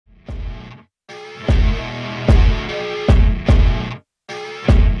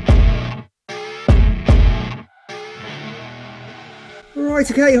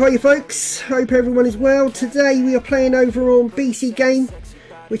Right, okay, hi you folks, hope everyone is well. Today we are playing over on BC Game,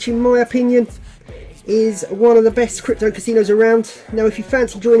 which in my opinion is one of the best crypto casinos around. Now if you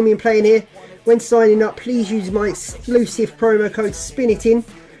fancy joining me and playing here, when signing up please use my exclusive promo code Spinitin,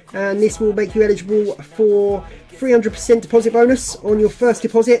 and this will make you eligible for 300% deposit bonus on your first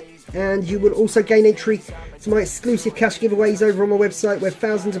deposit, and you will also gain entry to my exclusive cash giveaways over on my website where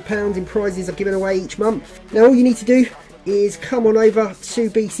thousands of pounds in prizes are given away each month. Now all you need to do is come on over to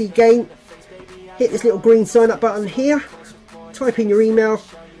BC Game, hit this little green sign up button here, type in your email,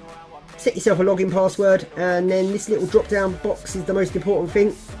 set yourself a login password, and then this little drop down box is the most important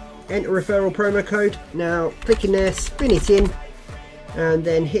thing. Enter referral promo code. Now click in there, spin it in, and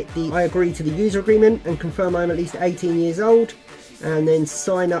then hit the I agree to the user agreement and confirm I'm at least 18 years old, and then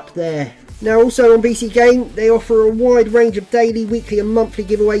sign up there. Now also on BC Game they offer a wide range of daily, weekly and monthly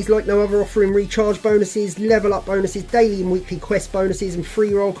giveaways like no other, offering recharge bonuses, level up bonuses, daily and weekly quest bonuses and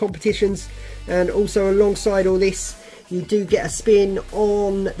free roll competitions. And also alongside all this you do get a spin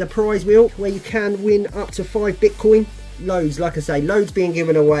on the prize wheel where you can win up to 5 Bitcoin. Loads, like I say, loads being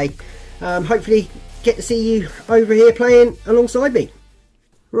given away. Hopefully get to see you over here playing alongside me.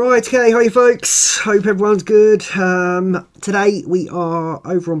 Right, okay, hi folks, hope everyone's good. Today we are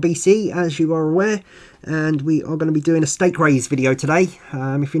over on BC, as you are aware, and we are going to be doing a stake raise video today.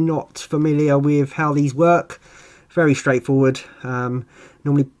 If you're not familiar with how these work, very straightforward.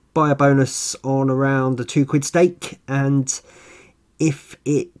 Normally buy a bonus on around the £2 stake, and if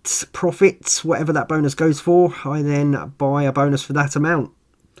it profits, whatever that bonus goes for, I then buy a bonus for that amount.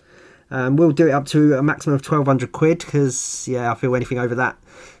 We'll do it up to a maximum of 1200 quid, because yeah, I feel anything over that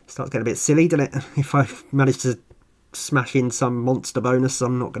starts getting a bit silly, doesn't it? If I manage to smash in some monster bonus,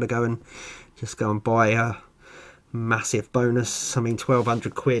 I'm not going to go and just go and buy a massive bonus. I mean,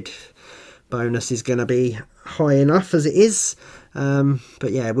 1200 quid bonus is going to be high enough as it is.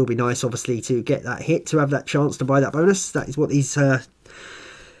 But yeah, it will be nice obviously to get that hit, to have that chance to buy that bonus. That is what these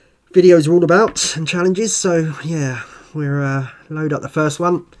videos are all about, and challenges. So yeah, we'll load up the first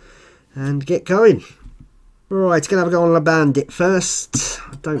one and get going. Right, gonna have a go on the bandit first.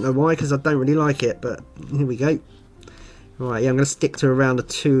 I don't know why, because I don't really like it, but here we go. Right, yeah, I'm gonna stick to around a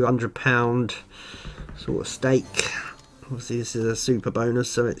 £200 sort of stake. Obviously this is a super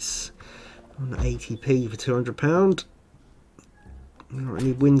bonus, so it's on 80p for £200. We don't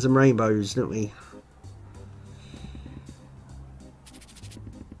need wins and rainbows, don't we?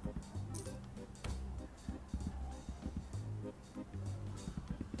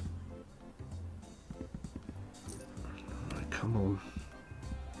 Come on.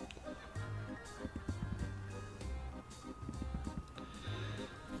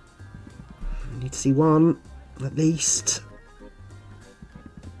 I need to see one, at least.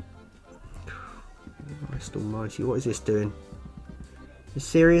 Christ almighty, what is this doing? Is this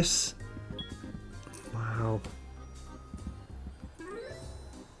serious? Wow.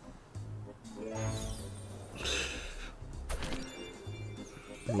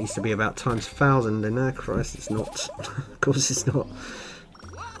 It needs to be about times 1,000 in there. Christ, it's not. Of course it's not.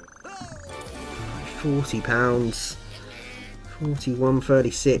 £40.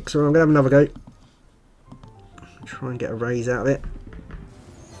 41.36. Well, I'm going to have another go. Try and get a raise out of it.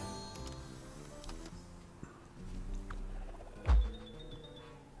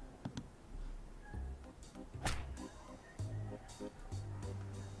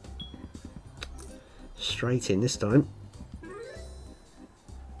 Straight in this time.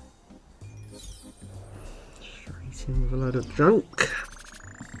 With a load of junk.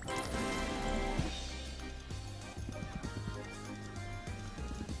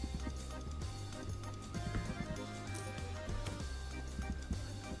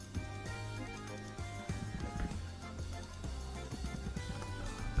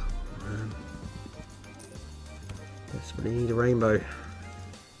 Desperately need a rainbow.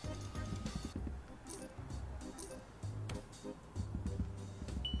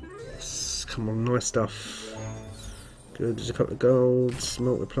 Yes, come on, nice stuff. Good, there's a couple of golds,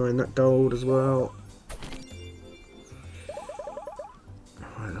 multiplying that gold as well.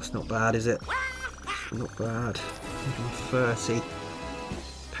 Right, that's not bad, is it? Not bad. 130.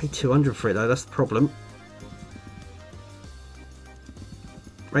 Paid 200 for it though, that's the problem.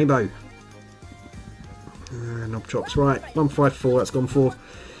 Rainbow. Knob drops, right. 154, that's gone for.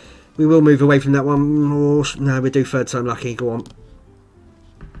 We will move away from that one. Or, no, we'll do third time lucky, go on.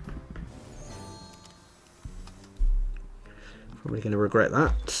 Probably going to regret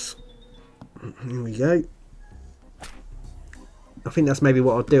that. Here we go. I think that's maybe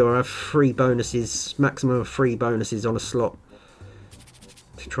what I'll do. I'll have 3 bonuses, maximum of 3 bonuses on a slot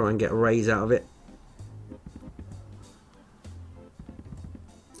to try and get a raise out of it.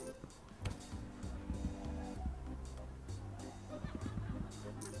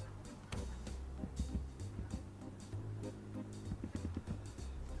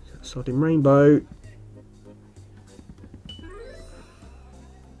 Sodding rainbow.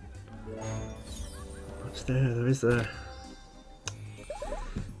 What's there? There is a...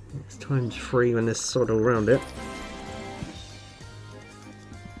 It's times 3 when there's sod all around it.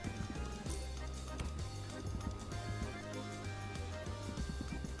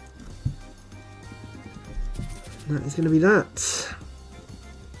 That is going to be that.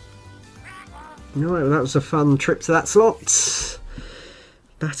 Alright, well that was a fun trip to that slot.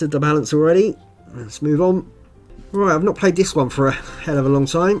 Battered the balance already. Let's move on. Right, I've not played this one for a hell of a long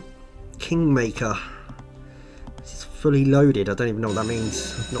time. Kingmaker. This is fully loaded. I don't even know what that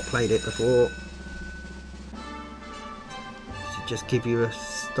means. I've not played it before. Does it just give you a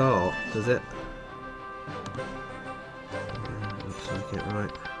start, does it? Yeah, looks like it,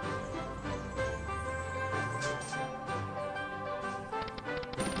 right.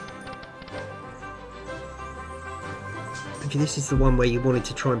 This is the one where you wanted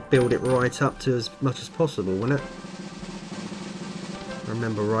to try and build it right up to as much as possible, wasn't it? If I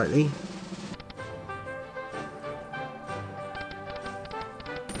remember rightly.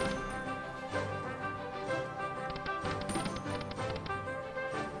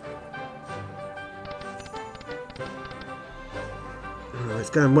 Oh, it's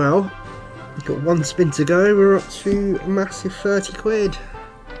going well. We've got one spin to go. We're up to a massive 30 quid.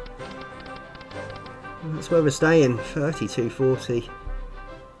 That's where we're staying, 32.40.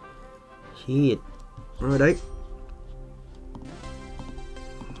 Shit. Righto.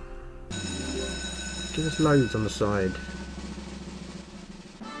 Give us loads on the side.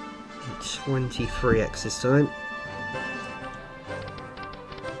 23x this time.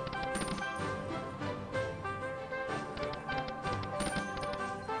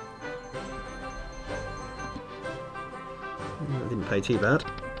 That didn't pay too bad.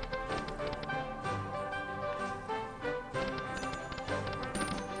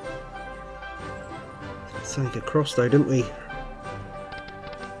 Something across though, didn't we?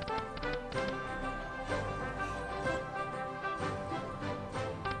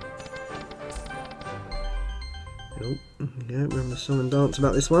 Oh, yeah, remember the song and dance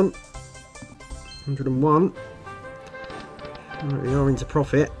about this one. 101. Right, we are into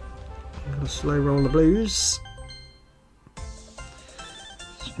profit. I'm going to slow roll on the blues.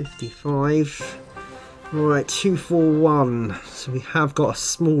 It's 55. Right, 241. So we have got a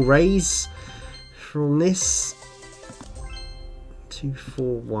small raise from this.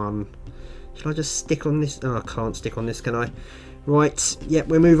 241. Shall I just stick on this? Oh, I can't stick on this, can I? Right, yep,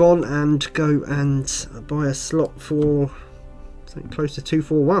 we'll move on and go and buy a slot for something close to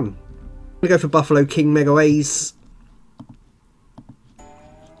 241. We go for Buffalo King Mega A's.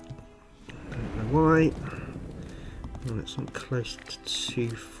 Don't know why. Oh, it's something close to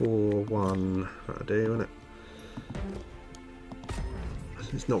 241. That'll do, won't it?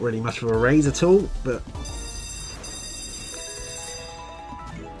 It's not really much of a raise at all, but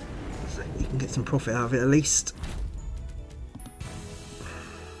you can get some profit out of it at least.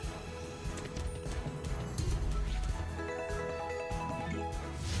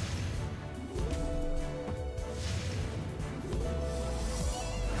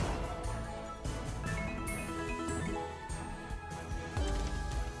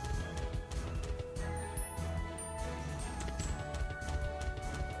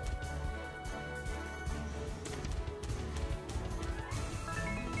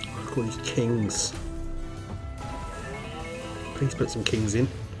 All these kings. Please put some kings in.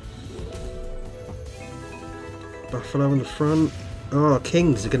 Buffalo on the front. Oh,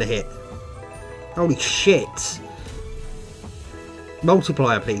 kings are going to hit. Holy shit.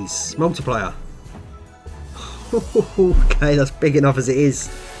 Multiplier, please. Multiplier. Okay, that's big enough as it is.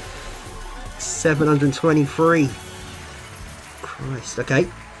 723. Christ, okay.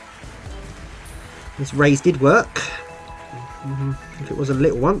 This raise did work. If it was a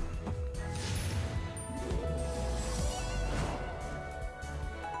little one.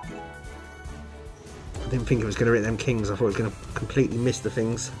 I didn't think it was going to hit them kings. I thought it was going to completely miss the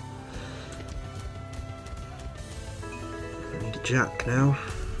things. I need a jack now.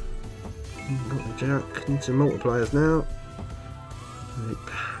 Got the jack. Need some multipliers now.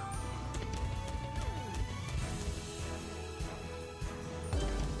 Nope.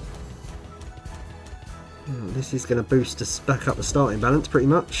 This is going to boost us back up the starting balance pretty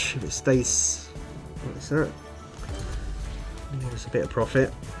much if it stays like that. Give us a bit of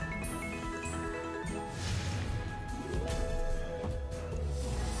profit.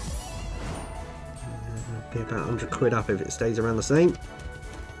 It'll be about 100 quid up if it stays around the same.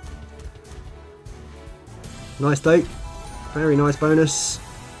 Nice though. Very nice bonus.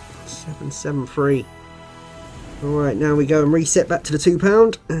 773. Alright, now we go and reset back to the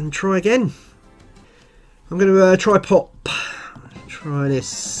 £2 and try again. I'm going to try pop. Try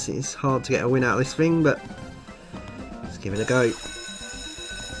this. It's hard to get a win out of this thing, but let's give it a go.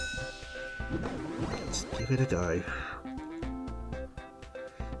 Let's give it a go.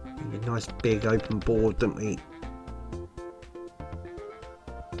 Need a nice big open board, don't we?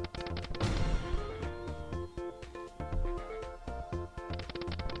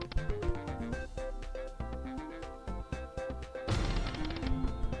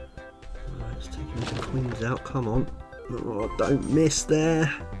 Queens out, come on. Oh, don't miss there.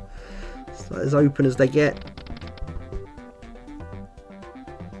 It's like as open as they get.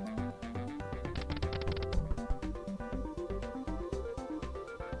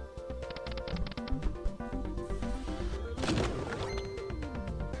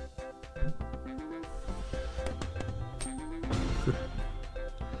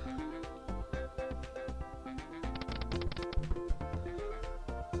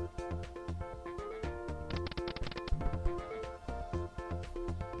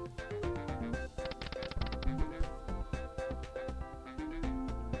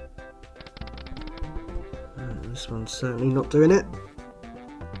 This one's certainly not doing it.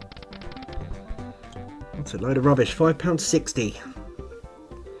 That's a load of rubbish. £5.60.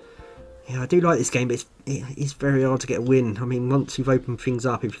 Yeah, I do like this game, but it's very hard to get a win. I mean, once you've opened things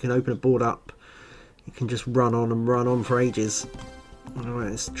up, if you can open a board up, you can just run on and run on for ages.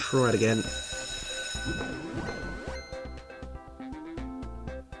 Alright, let's try it again.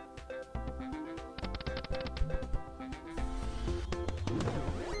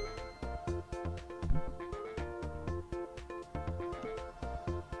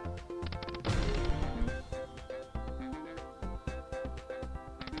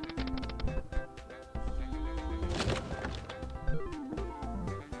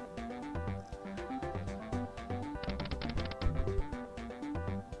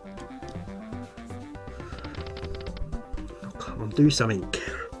 Come on, do something.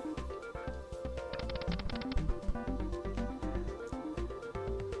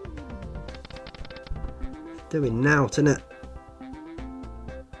 Doing now, isn't it?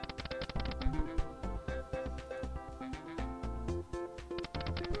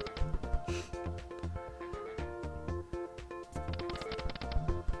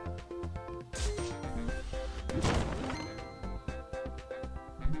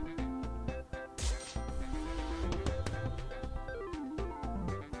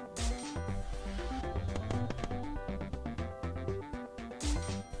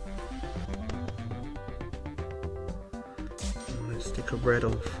 Stick a red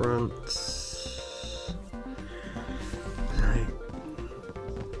on front. No.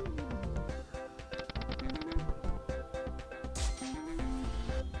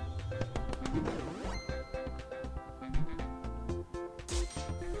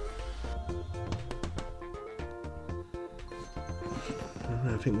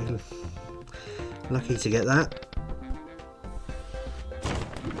 I think we're lucky to get that.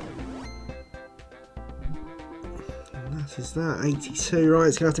 Is that 82? Right,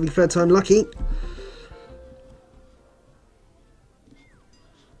 it's gonna have to be third time lucky.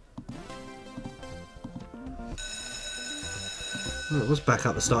 Well, it was back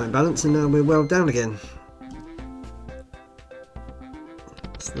up the starting balance, and now we're well down again.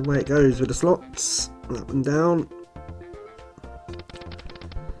 That's the way it goes with the slots, up and down.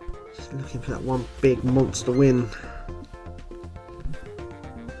 Just looking for that one big monster win.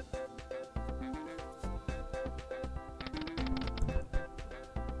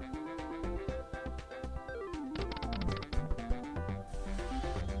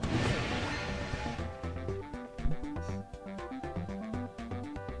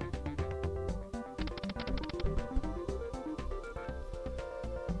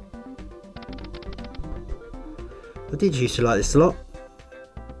 I did used to like this a lot.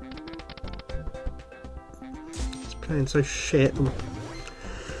 It's playing so shit, I'm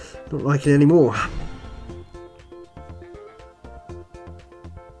not liking it anymore.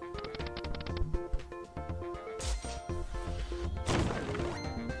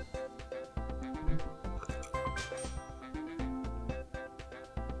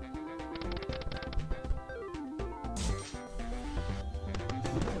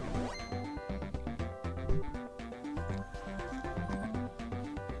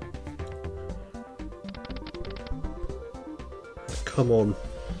 Come on.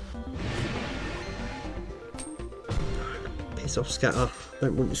 Piss off, scatter.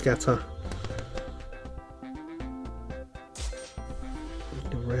 Don't want you scatter.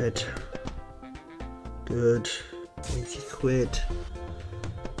 The red. Good. 80 quid.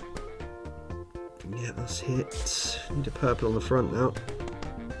 Yeah, that's hit. Need a purple on the front now.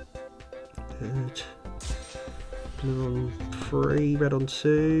 Good. Blue on 3, red on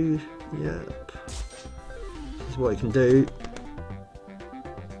 2. Yep. This is what it can do.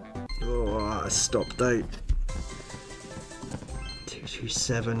 Oh, I stopped though.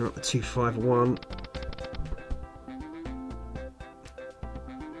 227, we're up to 251.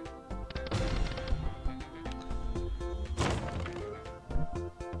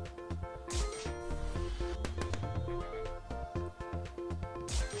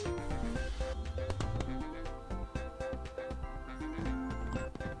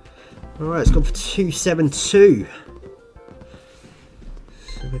 Alright, it's gone for 272.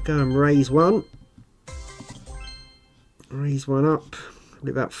 So we're going raise one. Raise one up.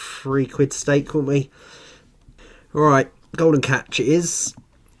 Probably about £3 stake, won't we? Alright, golden catch it is.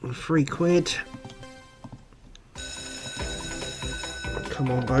 £3.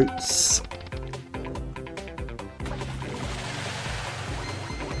 Come on, boats.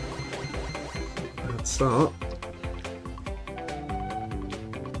 Bad start.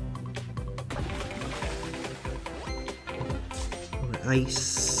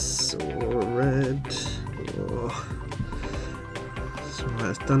 Ace or red. Oh. So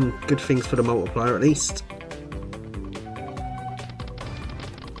that's done good things for the multiplier at least.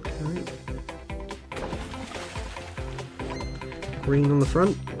 Okay. Green on the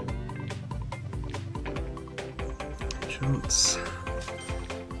front. Chance.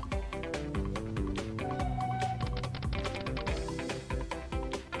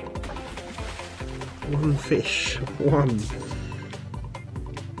 One fish. One.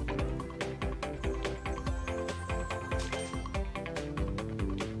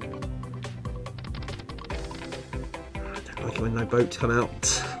 When no boats come out.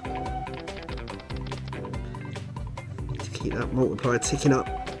 Need to keep that multiplier ticking up.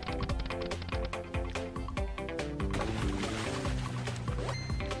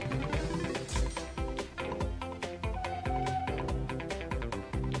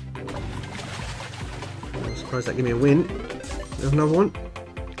 I'm surprised that gave me a win. There's another one.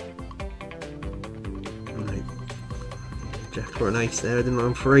 No. Jack for an ace there, didn't I?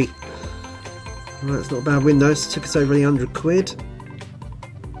 I'm free. Well, that's not a bad win though, it took us over the £100.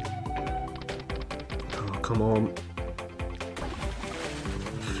 Oh, come on.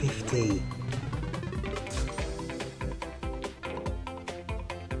 50.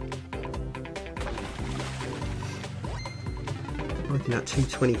 Looking at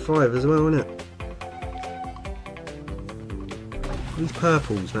 225 as well, isn't it? These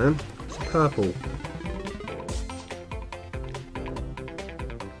purples, man. It's a purple.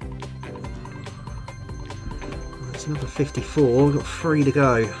 Another 54, we've got 3 to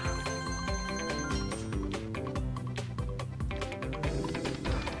go.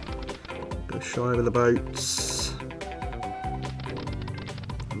 Go shy with the boats.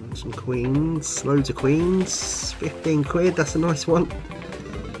 And some queens, loads of queens. £15, that's a nice one.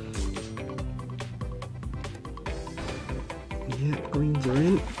 Yeah, queens are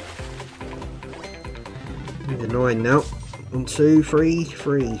in. Need a 9 now. 1, 2, 3,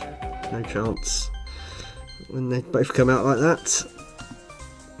 3. No chance when they both come out like that.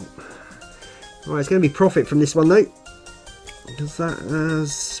 Right, it's going to be profit from this one though, because that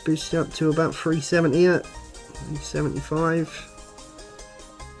has boosted up to about 370 at 375.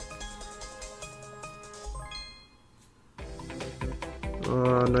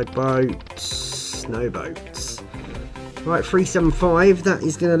 Oh, no boats, no boats. Right, 375, that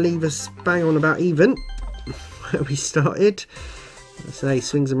is going to leave us bang on about even where we started. Let's say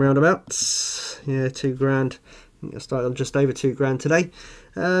swings and roundabouts. Yeah, £2. I think I started on just over £2 today.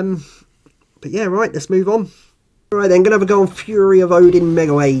 But yeah, right, let's move on. Right then, gonna have a go on Fury of Odin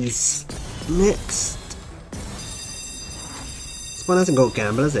Megaways. Next. This one hasn't got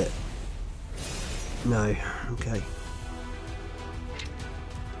gamble, has it? No, okay.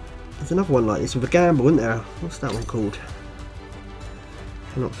 There's another one like this with a gamble, isn't there? What's that one called?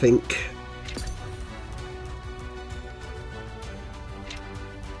 Cannot think.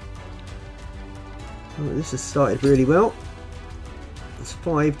 Oh, this has started really well. It's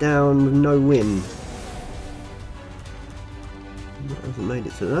 5 down with no win. That hasn't made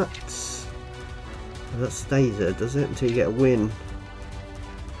it to that. Oh, that stays there, does it? Until you get a win.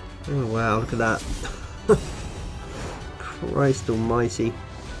 Oh wow, look at that. Christ almighty.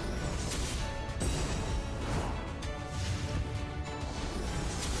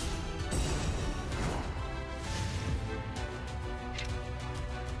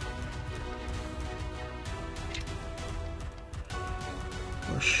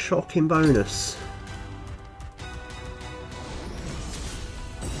 What a shocking bonus.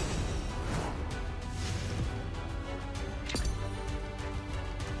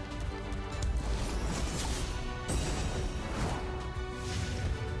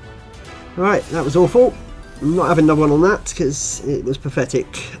 Right, that was awful. I'm not having another one on that because it was pathetic.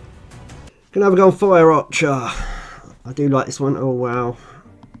 Gonna have a go on Fire Archer. I do like this one. Oh wow,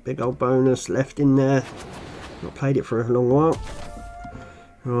 big old bonus left in there. Not played it for a long while.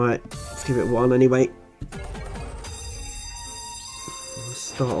 Right, let's give it one anyway. I'll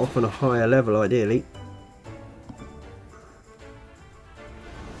start off on a higher level ideally.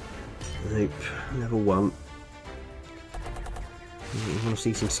 Nope, level 1. I want to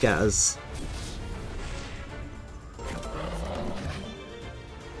see some scatters.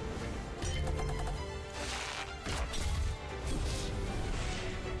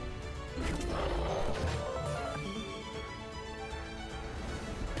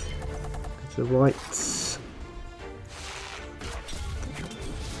 To the right.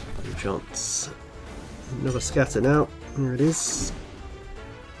 No chance. Another scatter now. There it is.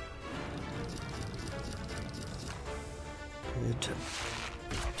 Good.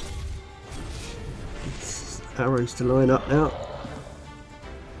 Arrows to line up now.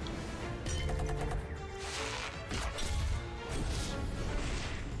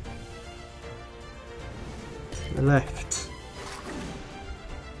 The left.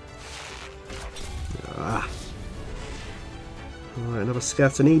 Ah. Alright, another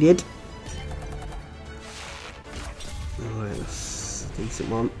scatter needed. Alright, that's a decent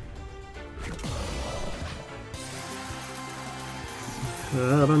one.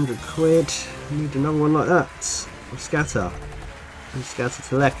 100 quid. Need another one like that. Or scatter. And scatter to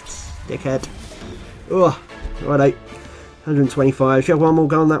the left, dickhead. Oh, righto. 125. Should have one more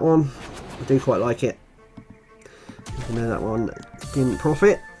go on that one. I do quite like it. Even though that one didn't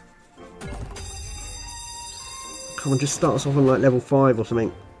profit. Come on, just start us off on like level 5 or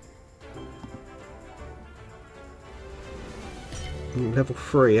something. Level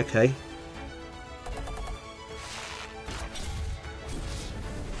 3, okay.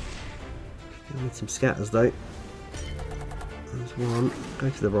 I need some scatters though. There's one. Go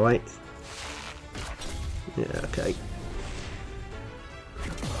to the right. Yeah, okay.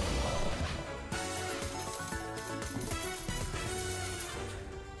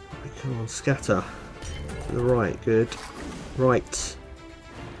 Come on, scatter. To the right, good. Right.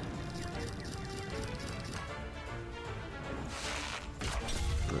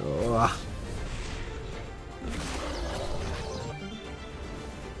 Oh.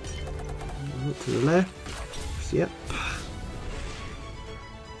 To the left. Yep.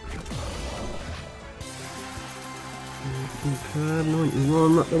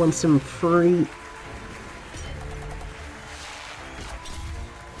 91, up to 173.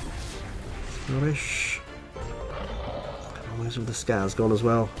 Rubbish. Come on, where's all the scatters gone as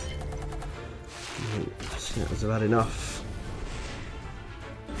well? Scatters have had enough.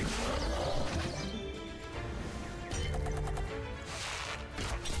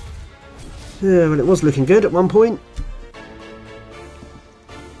 Yeah, well, it was looking good at one point.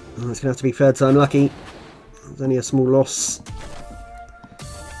 It's going to have to be third time lucky. There's only a small loss.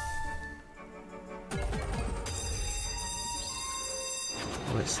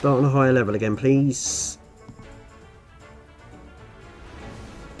 Right, start on a higher level again, please.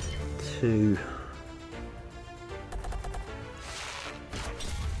 2.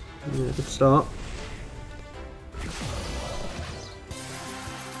 Yeah, good start.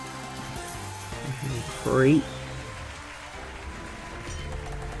 3.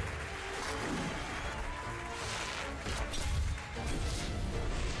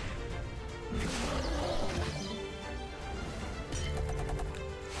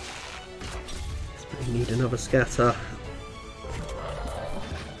 We need another scatter.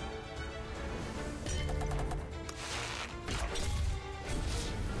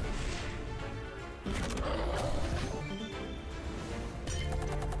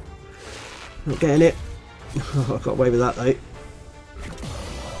 Not getting it. Oh, I got away with that though.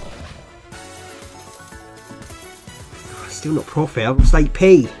 Still not profit. I've lost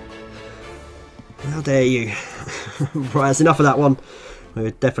 8p. How dare you? Right, that's enough of that one.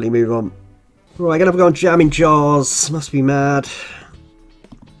 We'll definitely move on. Right, gonna have a go on jamming jars. Must be mad.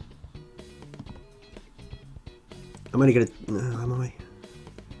 I'm only gonna. Am I?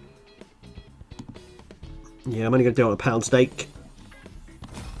 Yeah, I'm only gonna do it on a pound stake.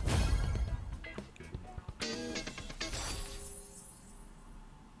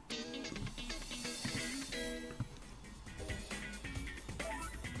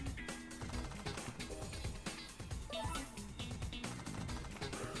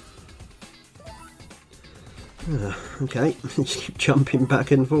 Okay, just keep jumping back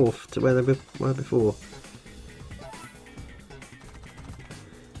and forth to where they were before.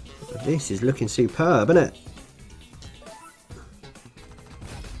 But this is looking superb, isn't it?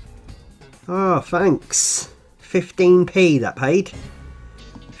 Oh, thanks. 15p that paid.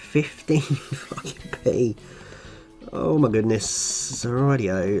 15 fucking p. Oh my goodness.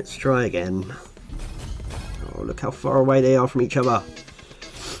 Rightio, let's try again. Oh, look how far away they are from each other.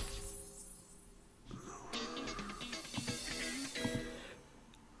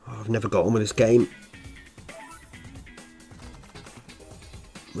 Oh, I've never got on with this game.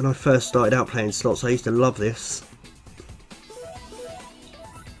 When I first started out playing slots, I used to love this.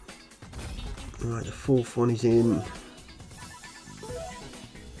 Right, the fourth one is in.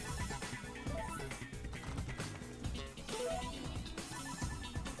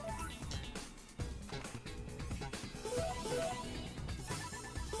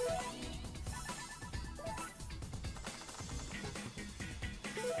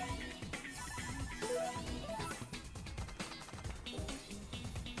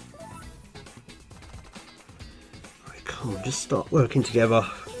 Come on, just start working together.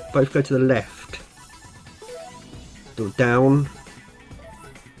 Both go to the left. Or down.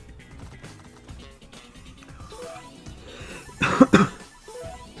 Oh,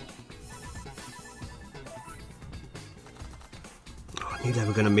 I knew they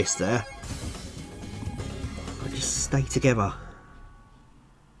were going to miss there. But just stay together.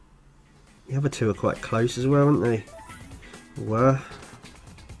 The other two are quite close as well, aren't they? Were.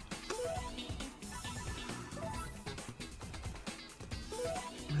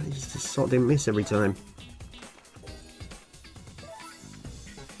 They just sort of didn't miss every time.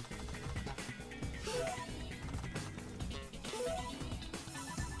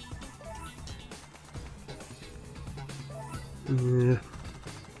 Yeah.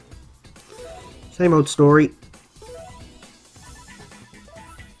 Same old story.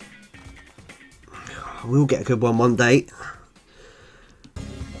 We'll get a good one day.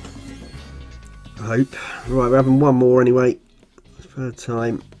 I hope. Right, we're having one more anyway. Third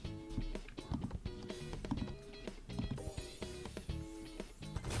time.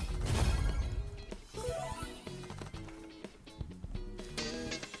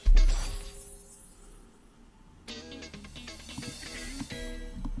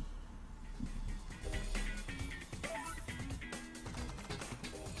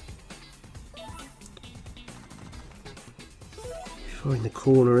 In the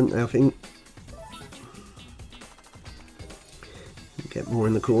corner, aren't they, I think? Get more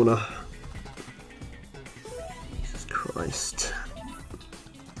in the corner. Jesus Christ.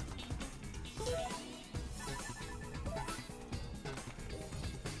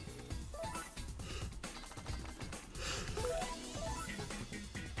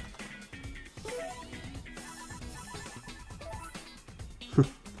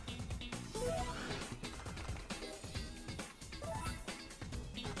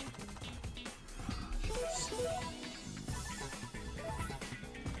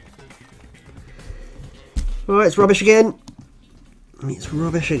 Alright, it's rubbish again. It's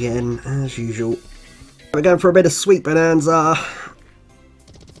rubbish again, as usual. We're going for a bit of sweet bonanza.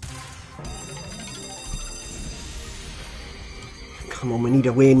 Come on, we need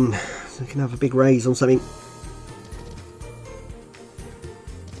a win so we can have a big raise on something.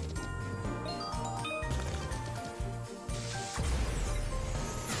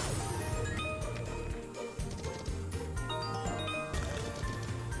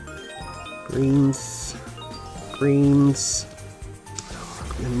 Greens. Greens.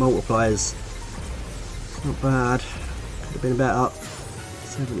 And multipliers. Not bad. Could have been better.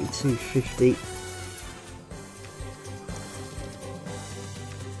 72.50.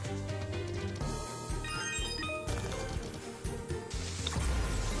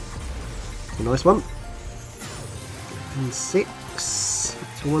 A nice one. And 6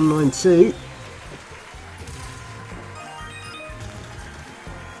 to 192.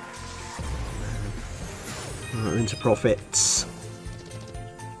 We're into profits.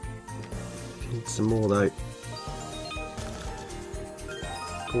 Need some more though.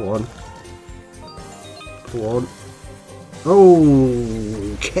 Go on. Go on.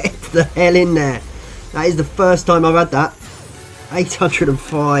 Oh, get the hell in there. That is the first time I've had that.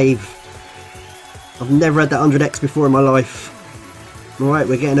 805. I've never had that 100x before in my life. Alright,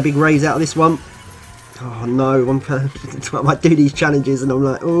 we're getting a big raise out of this one. Oh no, I might do these challenges and I'm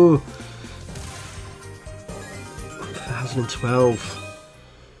like, oh. 1012.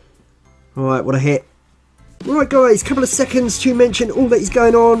 Alright, what a hit. Right guys, couple of seconds to mention all that is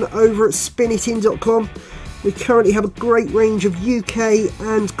going on over at spinitin.com. We currently have a great range of UK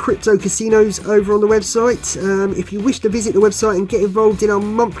and crypto casinos over on the website. If you wish to visit the website and get involved in our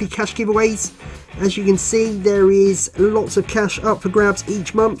monthly cash giveaways, as you can see there is lots of cash up for grabs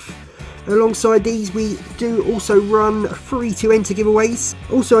each month. Alongside these, we do also run free to enter giveaways.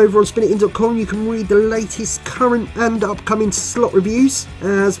 Also over on Spinitin.com you can read the latest current and upcoming slot reviews,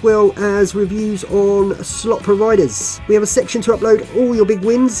 as well as reviews on slot providers. We have a section to upload all your big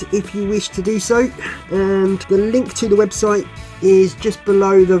wins if you wish to do so, and the link to the website is just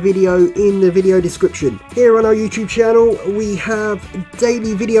below the video in the video description. Here on our YouTube channel we have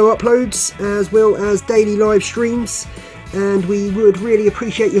daily video uploads as well as daily live streams, and we would really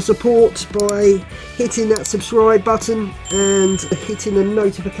appreciate your support by hitting that subscribe button and hitting the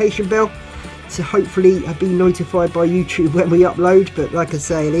notification bell to hopefully be notified by YouTube when we upload. But like I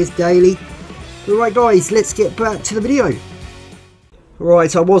say, it is daily. Alright guys, let's get back to the video.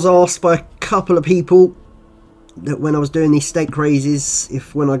 Right, I was asked by a couple of people that when I was doing these stake raises,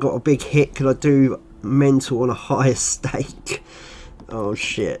 if when I got a big hit could I do mental on a higher stake. Oh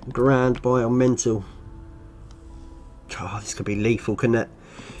shit, grand buy on mental. Oh, this could be lethal, couldn't it?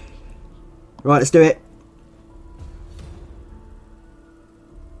 Right, let's do it.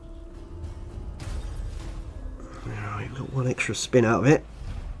 Right, we've got one extra spin out of it.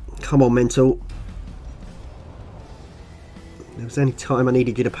 Come on, mental. If there was any time I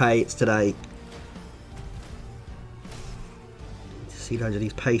needed you to pay, it's today. See loads of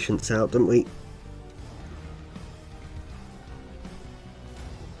these patients out, don't we?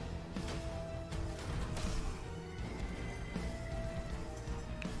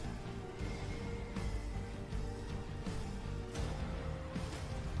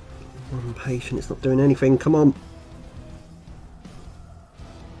 One patient, it's not doing anything, come on.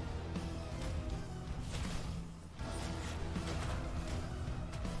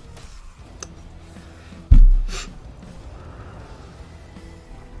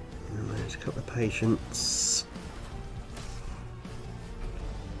 There's a couple of patients.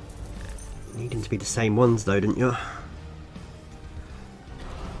 Needing to be the same ones though, didn't you?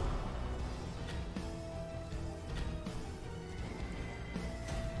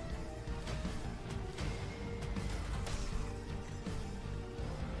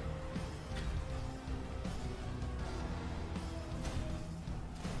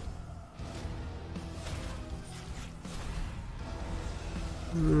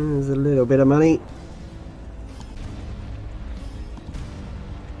 There's a little bit of money.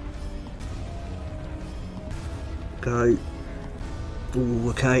 Go. Ooh,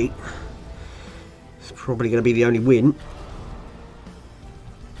 okay. It's probably going to be the only win.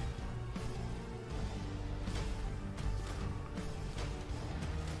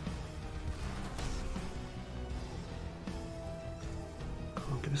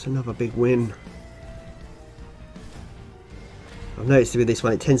 Can't give us another big win. I've noticed with this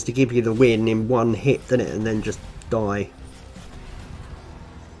one, it tends to give you the win in one hit, doesn't it? And then just die.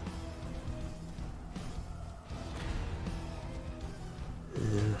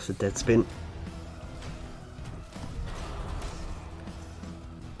 Yeah, that's a dead spin.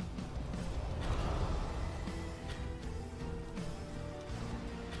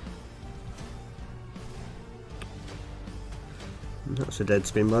 That's a dead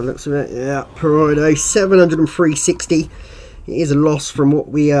spin by the looks of it. Yeah, righto, 703.60. It is a loss from what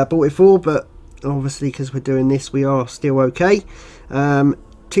we bought it for, but obviously because we're doing this we are still okay.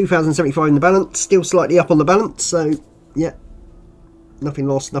 2075 in the balance, still slightly up on the balance, so yeah, nothing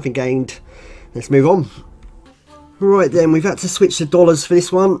lost, nothing gained. Let's move on. Right then, we've had to switch to dollars for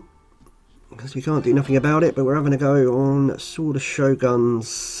this one because we can't do nothing about it, but we're having a go on Sword of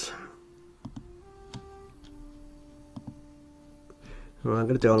Shoguns. Right, I'm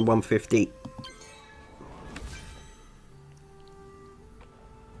going to do it on 150.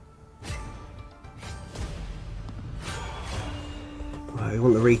 We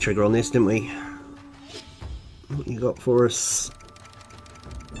want the re-trigger on this, didn't we? What you got for us?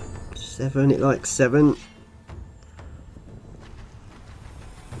 7, it likes 7.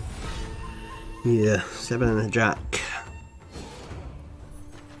 Yeah, 7 and a jack.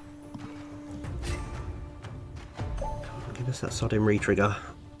 Give us that sodding re-trigger.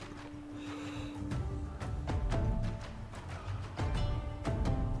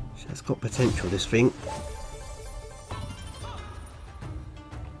 It's got potential, this thing.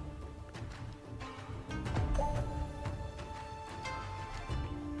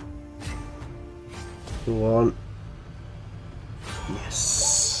 Go on.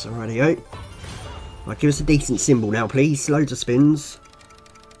 Yes, alrighty-o. Right, give us a decent symbol now, please. Loads of spins.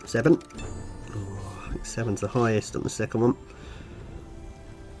 7. Oh, I think 7's the highest on the second one.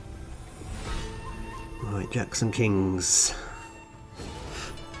 Right, jacks and kings.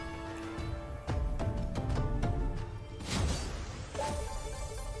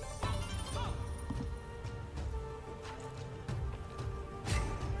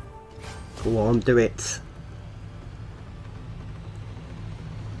 Go on, do it.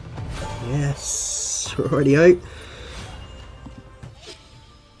 Yes, rightio.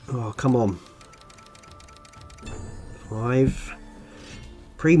 Oh, come on. 5.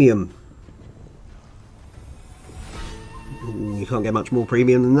 Premium. You can't get much more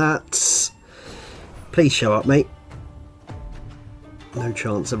premium than that. Please show up, mate. No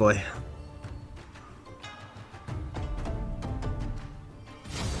chance, have I?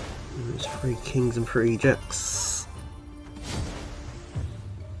 There's 3 kings and 3 jacks.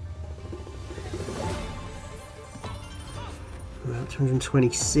 About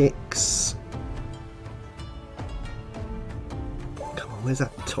 226. Come on, where's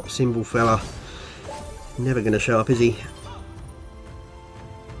that top symbol fella? Never going to show up, is he?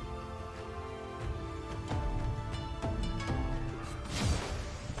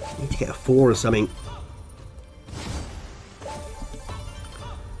 Need to get a 4 or something.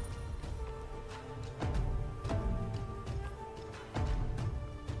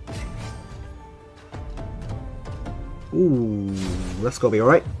 Ooh, that's got to be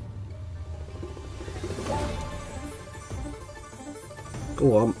alright.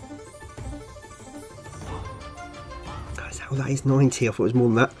 Go on. Guys, how that is 90. I thought it was more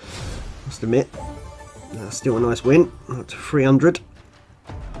than that. Must admit. That's still a nice win. Up to 300.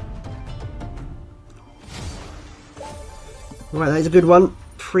 Right, that is a good one.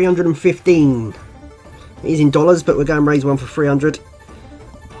 315. It is in dollars, but we're going to raise one for 300.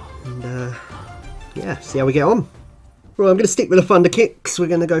 And yeah, see how we get on. Right, I'm going to stick with the Thunder Kicks. We're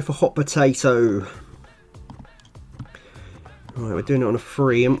going to go for Hot Potato. Right, we're doing it on a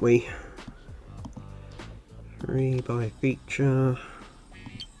 3, aren't we? 3 by feature.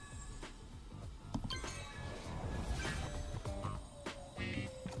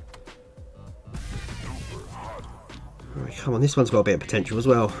 Right, come on, this one's got a bit of potential as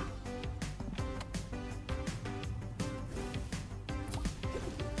well.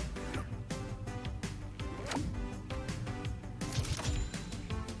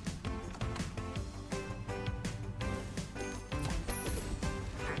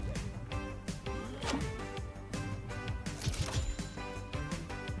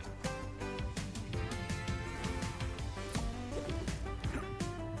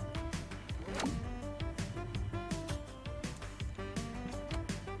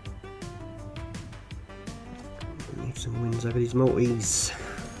 Need some wins over these multis.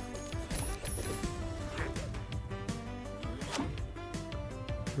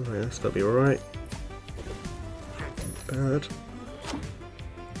 Right, that's got to be alright. Bad.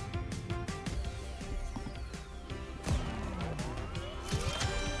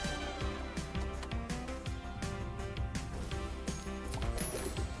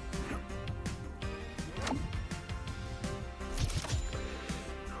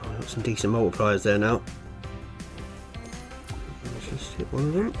 Oh, got some decent multipliers there now. Let's just hit one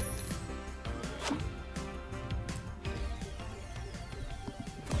of them.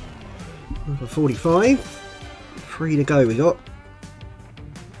 Number 45. 3 to go we got.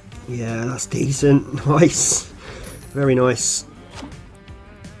 Yeah, that's decent. Nice. Very nice.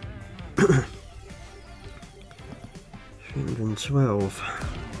 312.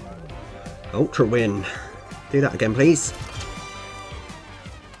 Ultra win. Do that again, please.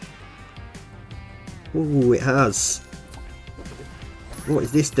 Ooh, it has. What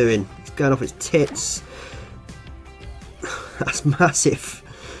is this doing? It's going off its tits. That's massive.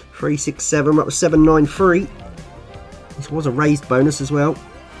 367, up to 793. This was a raised bonus as well.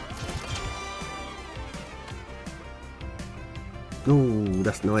 Ooh,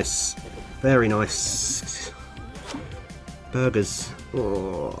 that's nice. Very nice. Burgers.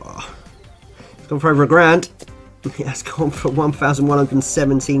 Oh. It's gone for over £1,000. Yeah, it's gone for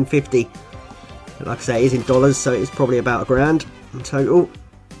 1,117.50. Like I say, it is in dollars, so it is probably about £1,000 in total.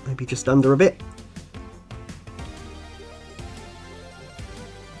 Maybe just under a bit.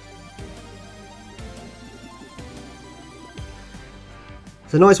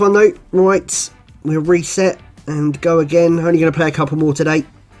 It's a nice one though. Right, we'll reset and go again. Only going to play a couple more today.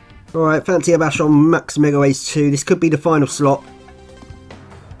 Alright, fancy a bash on Max Megaways 2. This could be the final slot.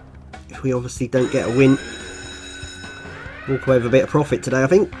 If we obviously don't get a win. Walk away with a bit of profit today, I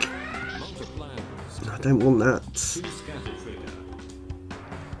think. I don't want that.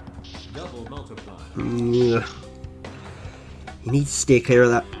 Yeah. You need to steer clear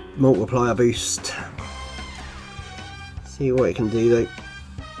of that multiplier boost. See what it can do though.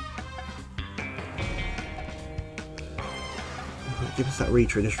 Give us that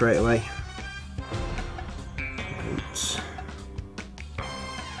retrigger straight away. Oops.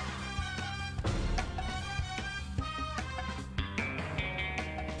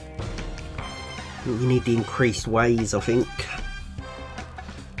 You need the increased ways, I think,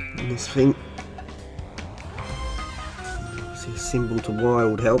 in this thing. See, a symbol to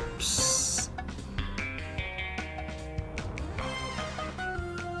wild helps.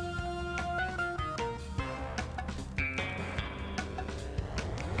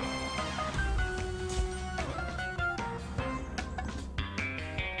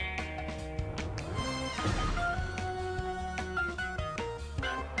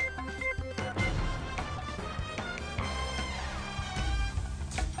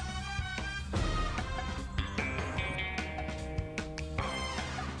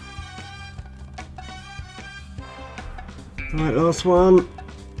 Right, last one.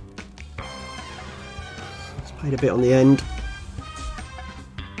 It's paid a bit on the end.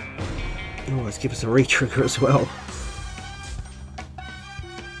 Oh, let's give us a re-trigger as well.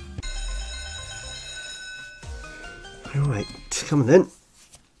 Alright, come on then.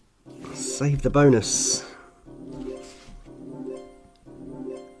 Save the bonus.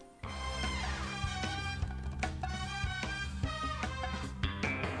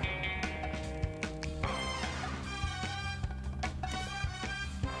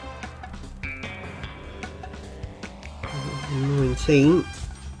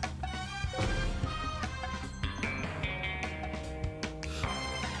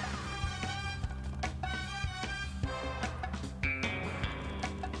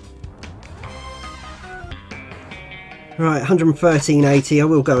 Right, 113.80. I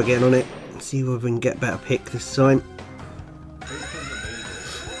will go again on it. See whether we can get a better pick this time.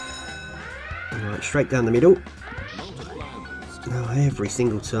 Right, straight down the middle. Oh, every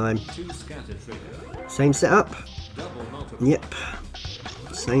single time. Same setup. Yep.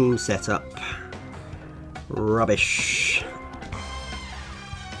 Same setup. Rubbish.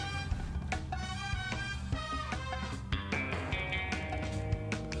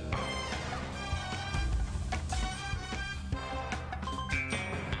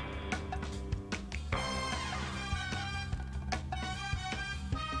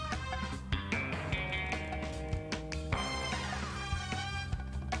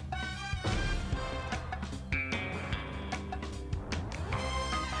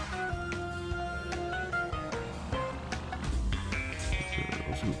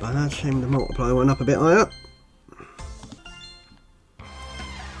 Wasn't bad. Shame the multiplier went up a bit higher.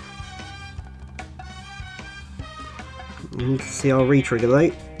 We need to see our re-trigger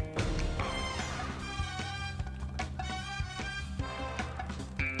though.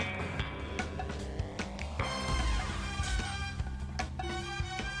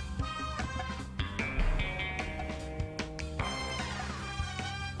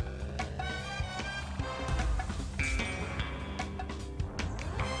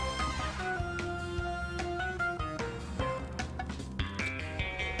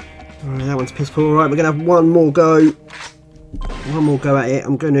 Alright, that one's piss poor. Alright, we're going to have one more go. One more go at it.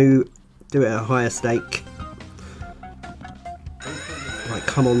 I'm going to do it at a higher stake. Right,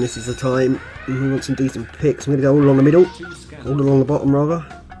 come on, this is the time. We want some decent picks. I'm going to go all along the middle. All along the bottom, rather.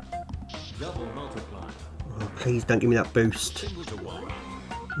 Oh, please don't give me that boost.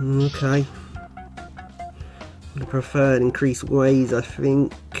 Okay. I prefer increased ways, I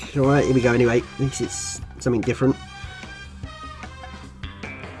think. Alright, here we go anyway. At least it's something different.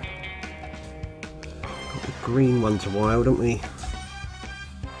 Got the green one to wild, haven't we?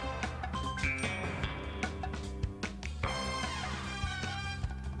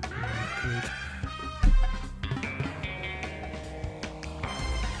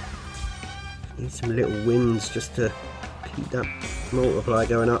 Need some little wins just to keep that multiplier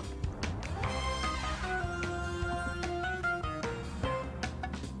going up.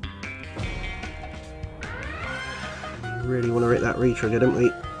 Really want to hit that re-trigger, don't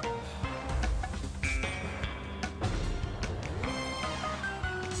we?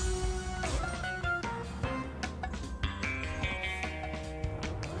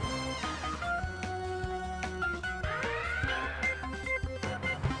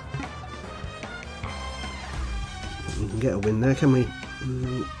 We can get a win there, can we?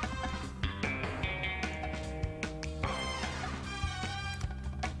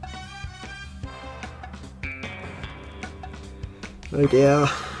 Oh dear.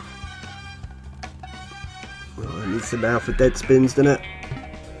 Well, it needs some now for dead spins, doesn't it?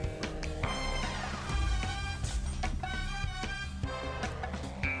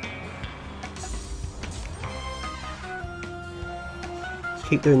 Let's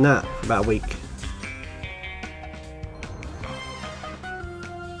keep doing that for about a week.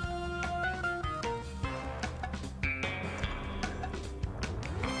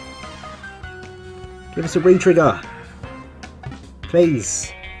 Give us a re-trigger.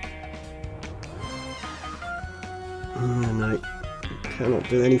 Please. Cannot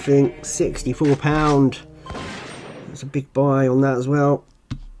do anything. £64. That's a big buy on that as well.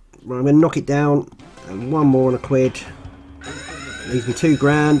 Right, I'm going to knock it down. And one more on a quid. Leaves me £2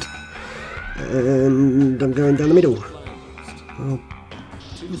 grand. And I'm going down the middle. Oh.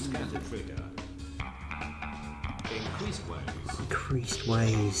 Increased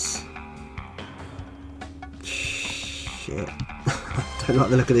ways. Shit. Don't like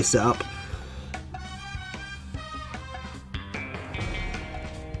the look of this setup.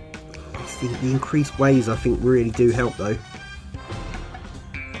 The increased ways I think really do help though.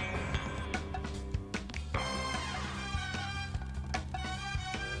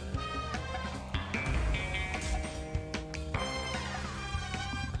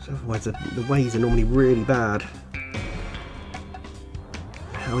 Otherwise the ways are normally really bad.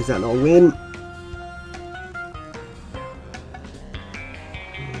 How is that not a win?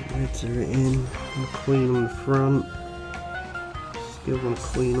 Reds are in, and a queen on the front. Still want a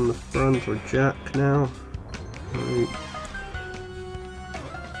queen on the front or a jack now. Right.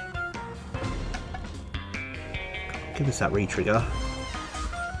 Give us that retrigger.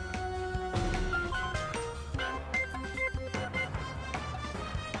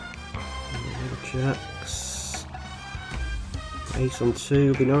 Jacks. Ace on 2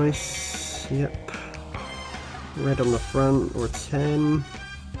 would be nice. Yep. Red on the front or a 10.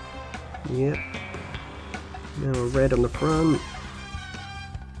 Yep. Now a red on the front.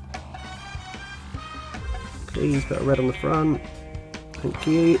 Please put a red on the front. Thank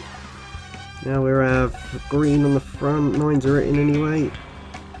you. Now we have green on the front. 9s are written anyway.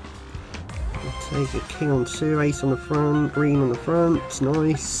 We'll take a king on 2. Ace on the front. Green on the front. It's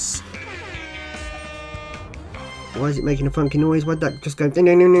nice. Why is it making a funky noise? Why'd that just go? What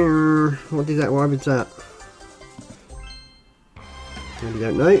did that? Why was that? Really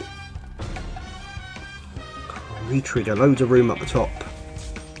don't know. Retrigger, loads of room up the top.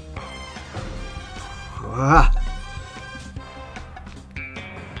 Ah.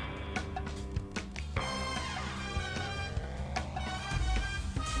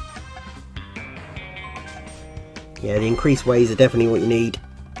 Yeah, the increased ways are definitely what you need.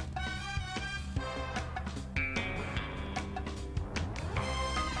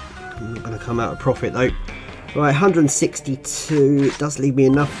 I'm not going to come out of profit though. Right, 162. It does leave me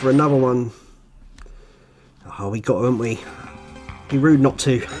enough for another one. Oh, we got to, haven't we? Be rude not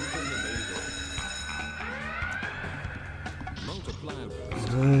to.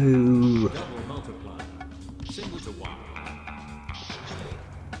 No.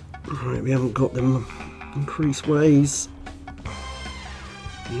 Right, we haven't got them increased ways.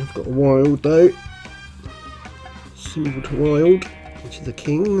 We have got a wild though. Single to wild, which is a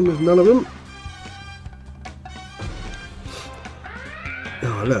king, and there's none of them.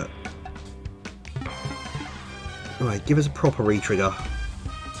 Oh, look. Alright, give us a proper retrigger.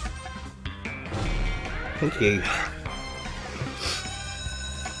 Thank you.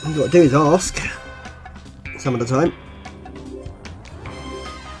 All you've got to do is ask. Some of the time.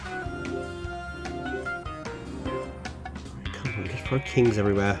 Come on, just throw kings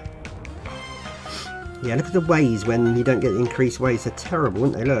everywhere. Yeah, look at the ways when you don't get the increased ways. They're terrible,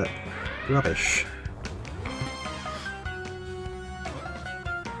 aren't they? Look. Rubbish.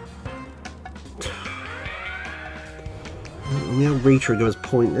 The old retrigger was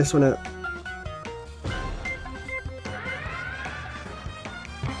pointless, wasn't it?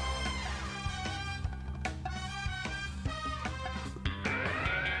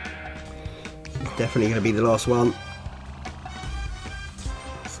 This is definitely going to be the last one.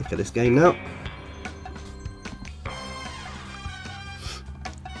 Sick of this game now.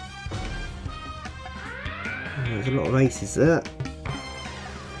 There's a lot of aces there.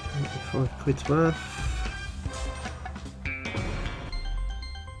 25 quid's worth.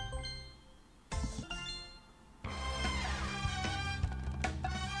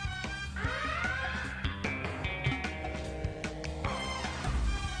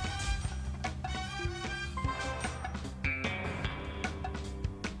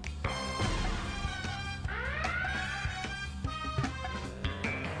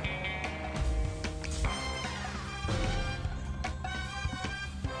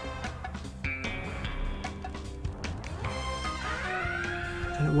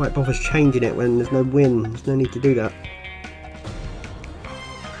 I don't know why it bothers changing it when there's no win. There's no need to do that.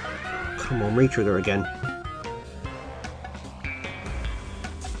 Come on, retrigger again.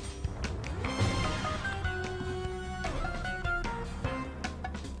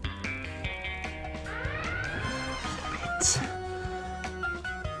 Stop it.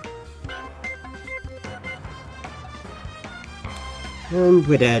 And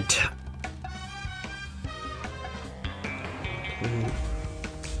we're dead.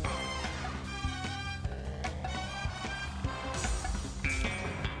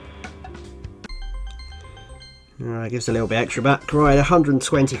 Alright, give us a little bit extra back. Right,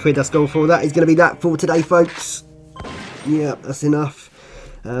 120 quid that's gone for. That is going to be that for today, folks. Yeah, that's enough.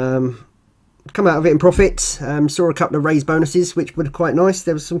 Come out of it in profit. Saw a couple of raised bonuses, which were quite nice.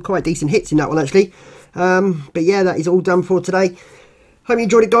 There was some quite decent hits in that one, actually. But yeah, that is all done for today. Hope you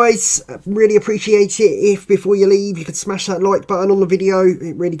enjoyed it, guys. Really appreciate it if before you leave you could smash that like button on the video.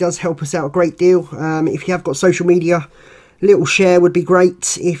 It really does help us out a great deal. If you have got social media, a little share would be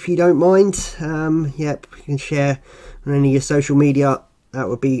great if you don't mind. Yep, you can share on any of your social media. That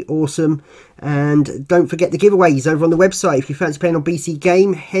would be awesome. And don't forget the giveaways over on the website. If you fancy playing on BC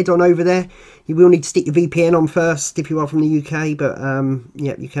Game, head on over there. You will need to stick your VPN on first if you are from the UK, but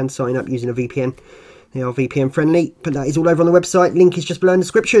yeah, you can sign up using a VPN. They are VPN friendly, but that is all over on the website. Link is just below in the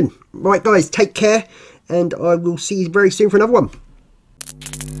description. Right, guys, take care, and I will see you very soon for another one.